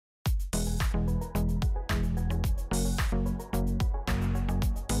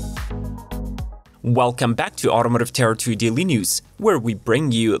Welcome back to Automotive Territory Daily News, where we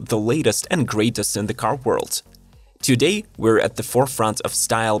bring you the latest and greatest in the car world. Today, we're at the forefront of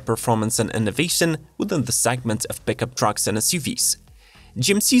style, performance, and innovation within the segment of pickup trucks and SUVs.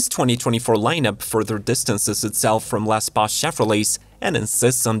 GMC's 2024 lineup further distances itself from less posh Chevrolets and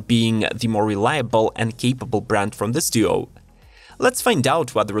insists on being the more reliable and capable brand from this duo. Let's find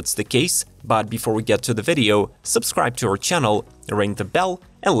out whether it's the case, but before we get to the video, subscribe to our channel, ring the bell,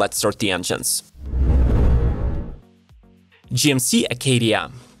 and let's start the engines. GMC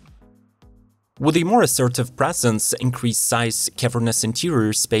Acadia. With a more assertive presence, increased size, cavernous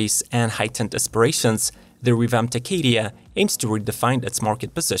interior space, and heightened aspirations, the revamped Acadia aims to redefine its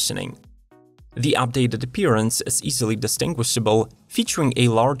market positioning. The updated appearance is easily distinguishable, featuring a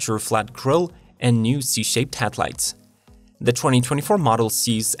larger flat grille and new C-shaped headlights. The 2024 model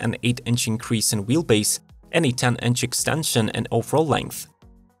sees an 8-inch increase in wheelbase and a 10-inch extension in overall length.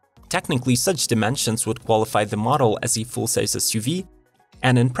 Technically, such dimensions would qualify the model as a full-size SUV,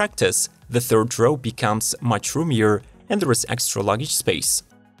 and in practice, the third row becomes much roomier and there is extra luggage space.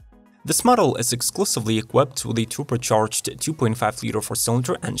 This model is exclusively equipped with a turbocharged 2.5-liter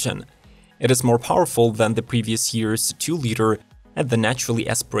four-cylinder engine. It is more powerful than the previous year's 2-liter and the naturally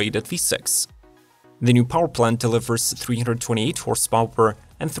aspirated V6. The new power plant delivers 328 horsepower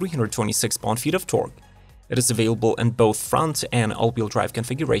and 326 pound-feet of torque. It is available in both front and all-wheel drive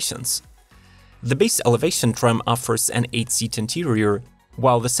configurations. The base elevation trim offers an 8-seat interior,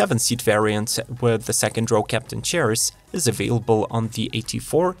 while the 7-seat variant with the second-row captain chairs is available on the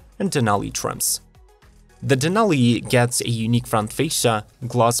AT4 and Denali trims. The Denali gets a unique front fascia,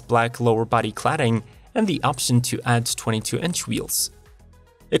 gloss black lower body cladding, and the option to add 22-inch wheels.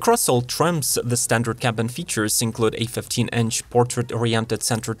 Across all trims, the standard cabin features include a 15-inch portrait-oriented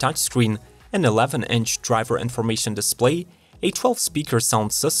center touchscreen, an 11-inch driver information display, a 12-speaker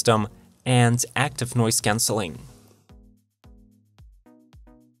sound system, and active noise cancelling.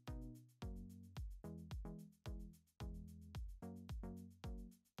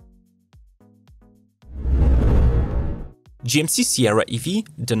 GMC Seirra EV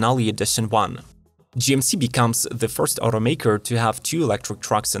Denali Edition 1. GMC becomes the first automaker to have two electric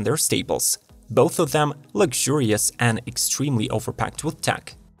trucks in their stables, both of them luxurious and extremely overpacked with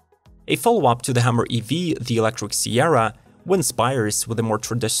tech. A follow-up to the Hummer EV, the electric Seirra, wins buyers with the more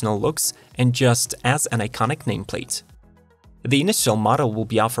traditional looks and just as an iconic nameplate. The initial model will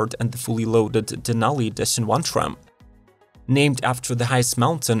be offered in the fully loaded Denali Edition 1 trim. Named after the highest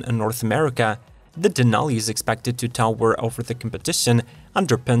mountain in North America, the Denali is expected to tower over the competition,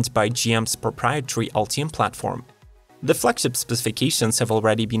 underpinned by GM's proprietary Ultium platform. The flagship specifications have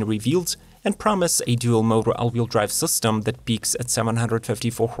already been revealed and promise a dual-motor all-wheel drive system that peaks at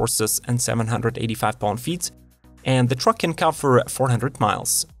 754 horses and 785 pound-feet, and the truck can cover 400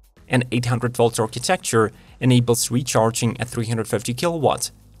 miles. An 800-volt architecture enables recharging at 350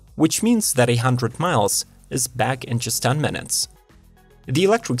 kW, which means that 100 miles is back in just 10 minutes. The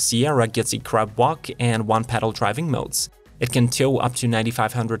electric Seirra gets a crab walk and one-pedal driving modes. It can tow up to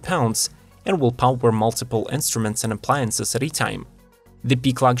 9,500 pounds and will power multiple instruments and appliances at a time. The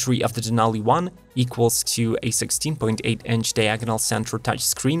peak luxury of the Denali 1 equals to a 16.8-inch diagonal center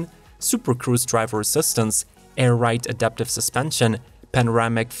touchscreen, Super Cruise driver assistance, air ride adaptive suspension,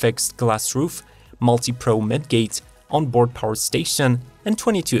 panoramic fixed glass roof, multi-pro midgate, onboard power station, and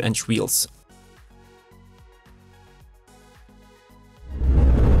 22-inch wheels.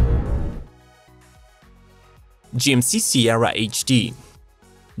 GMC Seirra HD.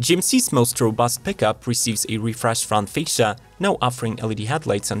 GMC's most robust pickup receives a refreshed front fascia, now offering LED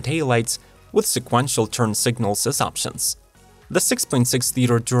headlights and taillights with sequential turn signals as options. The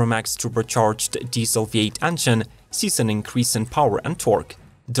 6.6-liter Duramax turbocharged diesel V8 engine sees an increase in power and torque,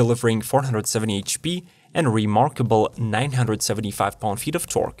 delivering 470 HP and a remarkable 975 pound-feet of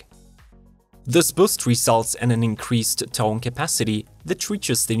torque. This boost results in an increased towing capacity that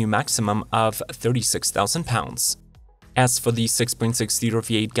reaches the new maximum of 36,000 pounds. As for the 6.6-liter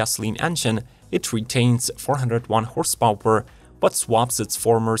V8 gasoline engine, it retains 401 horsepower but swaps its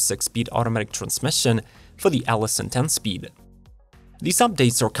former 6-speed automatic transmission for the Allison 10-speed. These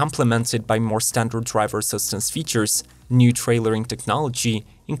updates are complemented by more standard driver assistance features, new trailering technology,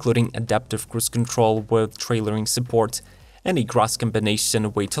 including adaptive cruise control with trailering support, and a cross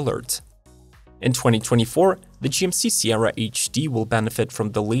combination weight alert. In 2024, the GMC Seirra HD will benefit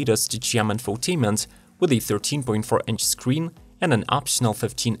from the latest GM infotainment with a 13.4-inch screen and an optional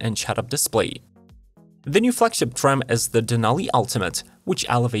 15-inch head-up display. The new flagship trim is the Denali Ultimate, which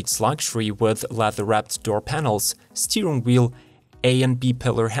elevates luxury with leather-wrapped door panels, steering wheel, A and B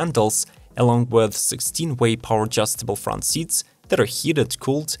pillar handles, along with 16-way power-adjustable front seats that are heated,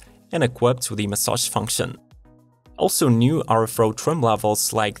 cooled, and equipped with a massage function. Also new are off-road trim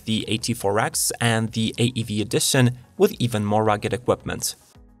levels like the AT4X and the AEV edition with even more rugged equipment.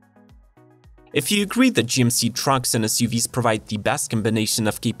 If you agree that GMC trucks and SUVs provide the best combination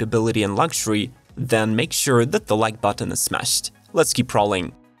of capability and luxury, then make sure that the like button is smashed. Let's keep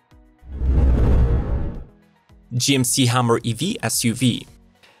rolling. GMC Hummer EV SUV.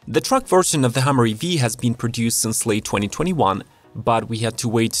 The truck version of the Hummer EV has been produced since late 2021, but we had to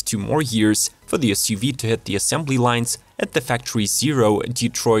wait 2 more years for the SUV to hit the assembly lines at the Factory Zero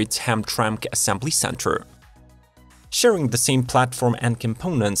Detroit Hamtramck Assembly Center. Sharing the same platform and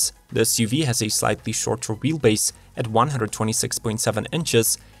components, the SUV has a slightly shorter wheelbase at 126.7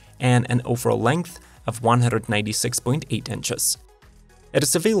 inches and an overall length of 196.8 inches. It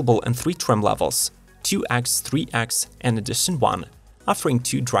is available in 3 trim levels, 2X, 3X, and Edition 1, offering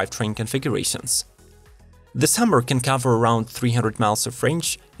 2 drivetrain configurations. This Hummer can cover around 300 miles of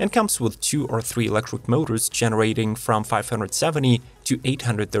range and comes with 2 or 3 electric motors generating from 570 to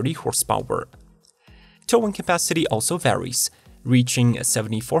 830 horsepower. Towing capacity also varies, reaching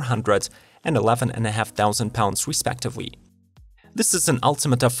 7,400 and 11,500 pounds respectively. This is an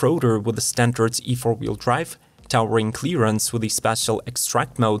ultimate off-roader with a standard E4-wheel drive, towering clearance with a special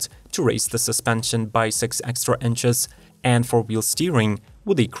extract mode to raise the suspension by 6 extra inches, and 4-wheel steering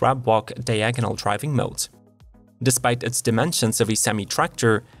with a crab walk diagonal driving mode. Despite its dimensions of a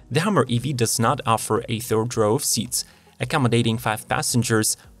semi-tractor, the Hummer EV does not offer a third row of seats, accommodating 5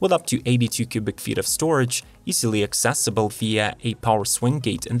 passengers with up to 82 cubic feet of storage, easily accessible via a power swing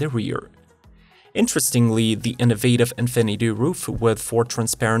gate in the rear. Interestingly, the innovative infinity roof with 4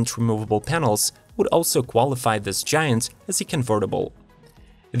 transparent removable panels would also qualify this giant as a convertible.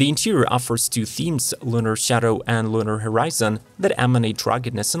 The interior offers 2 themes, Lunar Shadow and Lunar Horizon, that emanate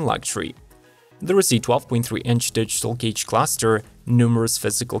ruggedness and luxury. There is a 12.3-inch digital gauge cluster, numerous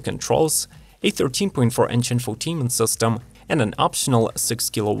physical controls, a 13.4-inch infotainment system, and an optional 6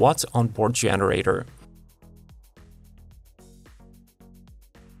 kW onboard generator.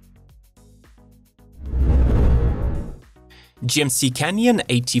 GMC Canyon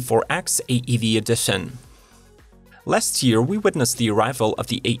AT4X AEV Edition. Last year, we witnessed the arrival of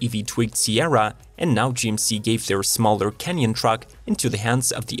the AEV-tweaked Seirra, and now GMC gave their smaller Canyon truck into the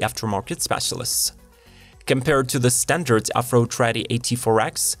hands of the aftermarket specialists. Compared to the standard off-road-ready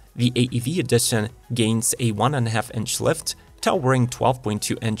AT4X, the AEV edition gains a 1.5-inch lift, towering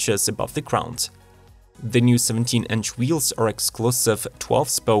 12.2 inches above the ground. The new 17-inch wheels are exclusive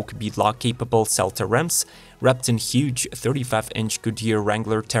 12-spoke beadlock-capable Celta rims, wrapped in huge 35-inch Goodyear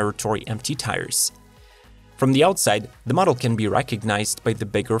Wrangler Territory empty tires. From the outside, the model can be recognized by the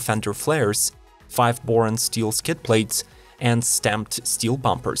bigger fender flares, 5 boron steel skid plates, and stamped steel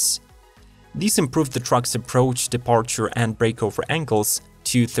bumpers. These improve the truck's approach, departure, and breakover angles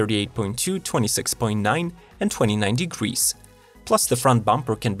to 38.2, 26.9, and 29 degrees. Plus, the front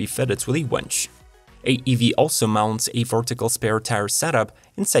bumper can be fitted with a winch. AEV also mounts a vertical spare tire setup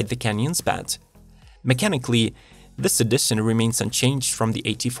inside the Canyon's bed. Mechanically, this edition remains unchanged from the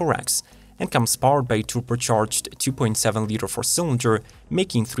AT4X and comes powered by a turbocharged 2.7-liter 4-cylinder,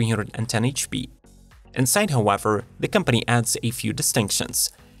 making 310 HP. Inside, however, the company adds a few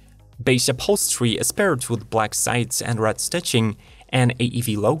distinctions. Beige upholstery is paired with black sides and red stitching, and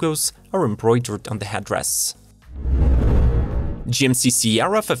AEV logos are embroidered on the headrests. GMC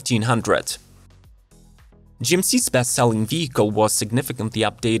Seirra 1500. GMC's best-selling vehicle was significantly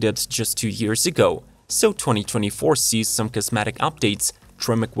updated just 2 years ago, so 2024 sees some cosmetic updates,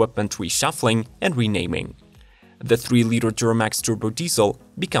 trim equipment reshuffling, and renaming. The 3-liter Duramax turbo diesel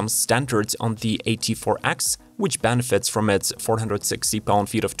becomes standard on the AT4X, which benefits from its 460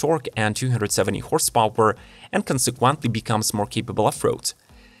 pound-feet of torque and 270 horsepower, and consequently becomes more capable off-road.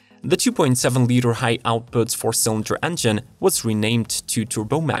 The 2.7-liter high-output 4-cylinder engine was renamed to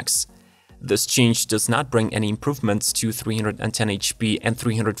Turbo Max. This change does not bring any improvements to 310 HP and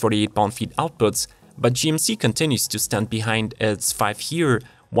 348 pound-feet outputs, but GMC continues to stand behind its 5-year,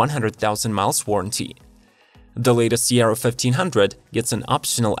 100,000 miles warranty. The latest Seirra 1500 gets an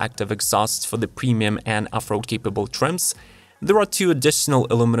optional active exhaust for the premium and off-road capable trims. There are 2 additional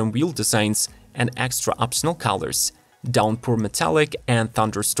aluminum wheel designs and extra optional colors, Downpour Metallic and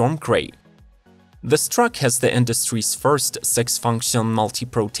Thunderstorm Gray. This truck has the industry's first 6-function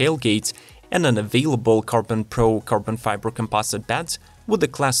multi-pro tailgate and an available Carbon Pro carbon fiber composite bed with a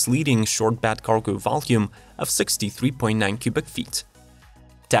class-leading short bed cargo volume of 63.9 cubic feet.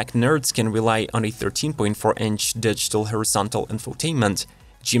 Tech nerds can rely on a 13.4-inch digital horizontal infotainment,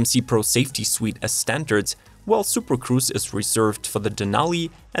 GMC Pro Safety Suite as standard, while Super Cruise is reserved for the Denali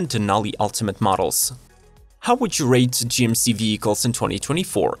and Denali Ultimate models. How would you rate GMC vehicles in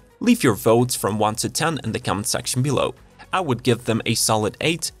 2024? Leave your votes from 1 to 10 in the comment section below. I would give them a solid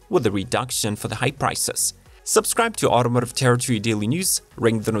 8 with a reduction for the high prices. Subscribe to Automotive Territory Daily News,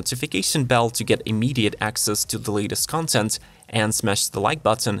 ring the notification bell to get immediate access to the latest content, and smash the like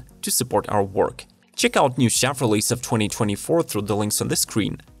button to support our work. Check out new Chevrolets of 2024 through the links on the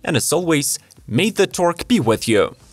screen. And as always, may the torque be with you!